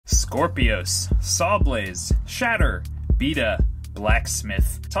Skorpios, Sawblaze, Shatter, Beta,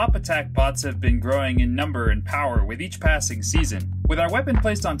 Blacksmith. Top attack bots have been growing in number and power with each passing season. With our weapon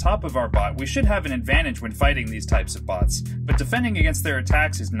placed on top of our bot, we should have an advantage when fighting these types of bots, but defending against their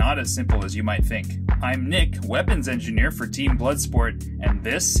attacks is not as simple as you might think. I'm Nick, weapons engineer for Team Bloodsport, and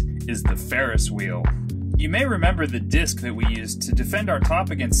this is the Ferrous wheel. You may remember the disc that we used to defend our top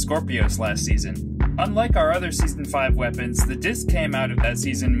against Skorpios last season. Unlike our other Season 5 weapons, the disc came out of that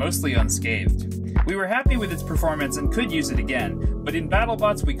season mostly unscathed. We were happy with its performance and could use it again, but in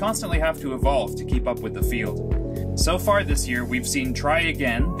Battlebots we constantly have to evolve to keep up with the field. So far this year we've seen Try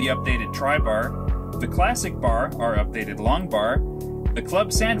Again, the updated Try Bar, the Classic Bar, our updated Long Bar, the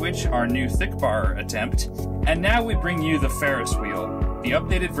Club Sandwich, our new Thick Bar attempt, and now we bring you the Ferrous wheel, the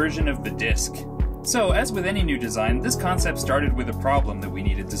updated version of the disc. So, as with any new design, this concept started with a problem that we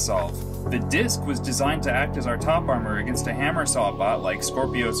needed to solve. The disc was designed to act as our top armor against a hammer saw bot like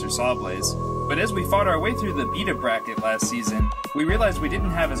Skorpios or Sawblaze, but as we fought our way through the beta bracket last season, we realized we didn't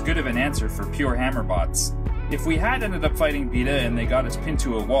have as good of an answer for pure hammer bots. If we had ended up fighting beta and they got us pinned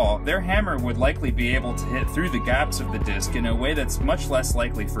to a wall, their hammer would likely be able to hit through the gaps of the disc in a way that's much less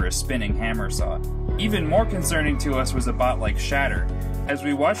likely for a spinning hammer saw. Even more concerning to us was a bot like Shatter, as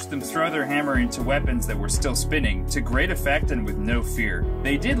we watched them throw their hammer into weapons that were still spinning, to great effect and with no fear.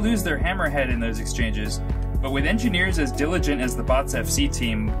 They did lose their hammerhead in those exchanges, but with engineers as diligent as the Bots FC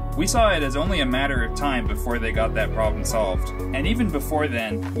team, we saw it as only a matter of time before they got that problem solved. And even before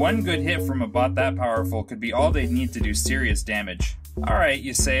then, one good hit from a bot that powerful could be all they'd need to do serious damage. Alright,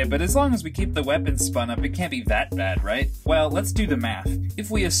 you say, but as long as we keep the weapons spun up, it can't be that bad, right? Well, let's do the math.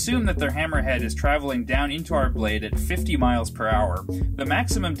 If we assume that their hammerhead is traveling down into our blade at 50 miles per hour, the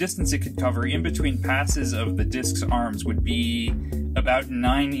maximum distance it could cover in between passes of the disc's arms would be about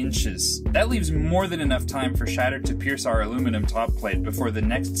 9 inches. That leaves more than enough time for Shatter to pierce our aluminum top plate before the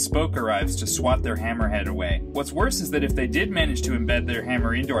next spoke arrives to swat their hammerhead away. What's worse is that if they did manage to embed their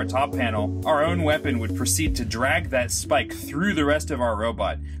hammer into our top panel, our own weapon would proceed to drag that spike through the rest of our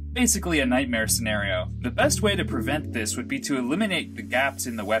robot. Basically a nightmare scenario. The best way to prevent this would be to eliminate the gaps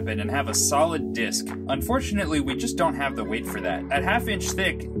in the weapon and have a solid disc. Unfortunately, we just don't have the weight for that. At half-inch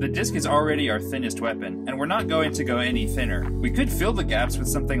thick, the disc is already our thinnest weapon, and we're not going to go any thinner. We could fill the gaps with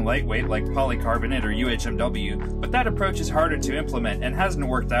something lightweight like polycarbonate or UHMW, but that approach is harder to implement and hasn't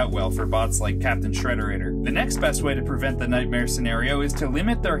worked out well for bots like Captain Shredderator. The next best way to prevent the nightmare scenario is to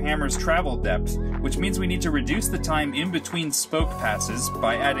limit their hammer's travel depth, which means we need to reduce the time in between spoke passes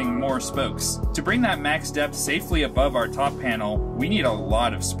by adding more spokes. To bring that max depth safely above our top panel, we need a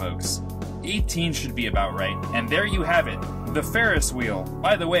lot of spokes. 18 should be about right. And there you have it, the Ferrous wheel.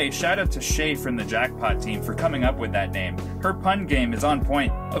 By the way, shout out to Shay from the Jackpot team for coming up with that name. Her pun game is on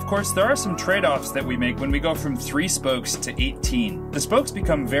point. Of course, there are some trade-offs that we make when we go from 3 spokes to 18. The spokes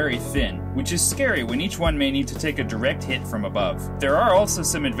become very thin, which is scary when each one may need to take a direct hit from above. There are also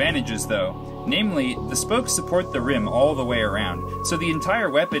some advantages though. Namely, the spokes support the rim all the way around, so the entire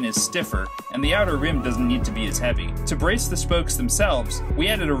weapon is stiffer, and the outer rim doesn't need to be as heavy. To brace the spokes themselves, we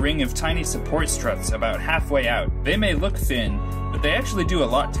added a ring of tiny support struts about halfway out. They may look thin, but they actually do a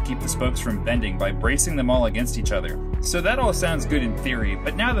lot to keep the spokes from bending by bracing them all against each other. So that all sounds good in theory,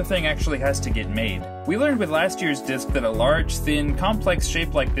 but now the thing actually has to get made. We learned with last year's disc that a large, thin, complex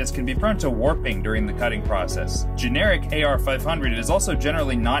shape like this can be prone to warping during the cutting process. Generic AR500 is also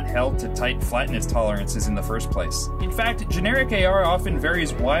generally not held to tight flatness tolerances in the first place. In fact, generic AR often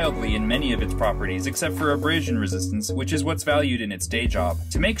varies wildly in many of its properties, except for abrasion resistance, which is what's valued in its day job.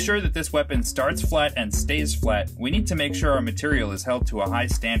 To make sure that this weapon starts flat and stays flat, we need to make sure our material is held to a high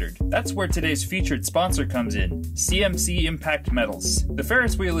standard. That's where today's featured sponsor comes in, CMC Impact Metals. The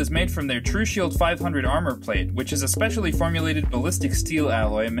Ferrous wheel is made from their True Shield 500 armor plate, which is a specially formulated ballistic steel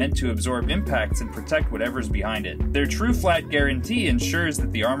alloy meant to absorb impacts and protect whatever's behind it. Their True Flat guarantee ensures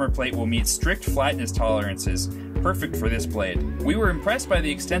that the armor plate will meet strict flatness tolerances, perfect for this blade. We were impressed by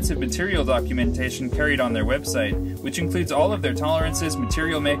the extensive material documentation carried on their website, which includes all of their tolerances,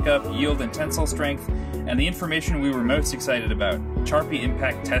 material makeup, yield and tensile strength, and the information we were most excited about, Charpy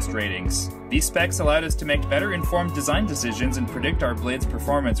Impact Test Ratings. These specs allowed us to make better informed design decisions and predict our blade's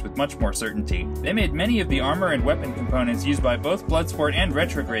performance with much more certainty. They made many of the armor and weapon components used by both Bloodsport and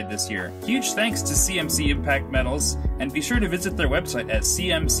Retrograde this year. Huge thanks to CMC Impact Metals, and be sure to visit their website at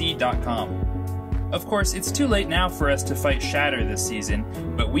cmc.com. Of course, it's too late now for us to fight Shatter this season,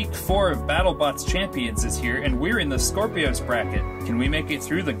 but week 4 of Battlebots Champions is here and we're in the Skorpios bracket. Can we make it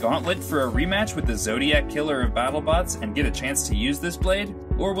through the gauntlet for a rematch with the Zodiac killer of Battlebots and get a chance to use this blade?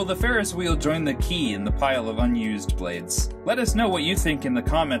 Or will the Ferrous wheel join the key in the pile of unused blades? Let us know what you think in the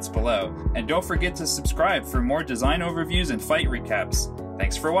comments below, and don't forget to subscribe for more design overviews and fight recaps.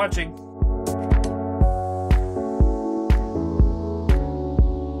 Thanks for watching!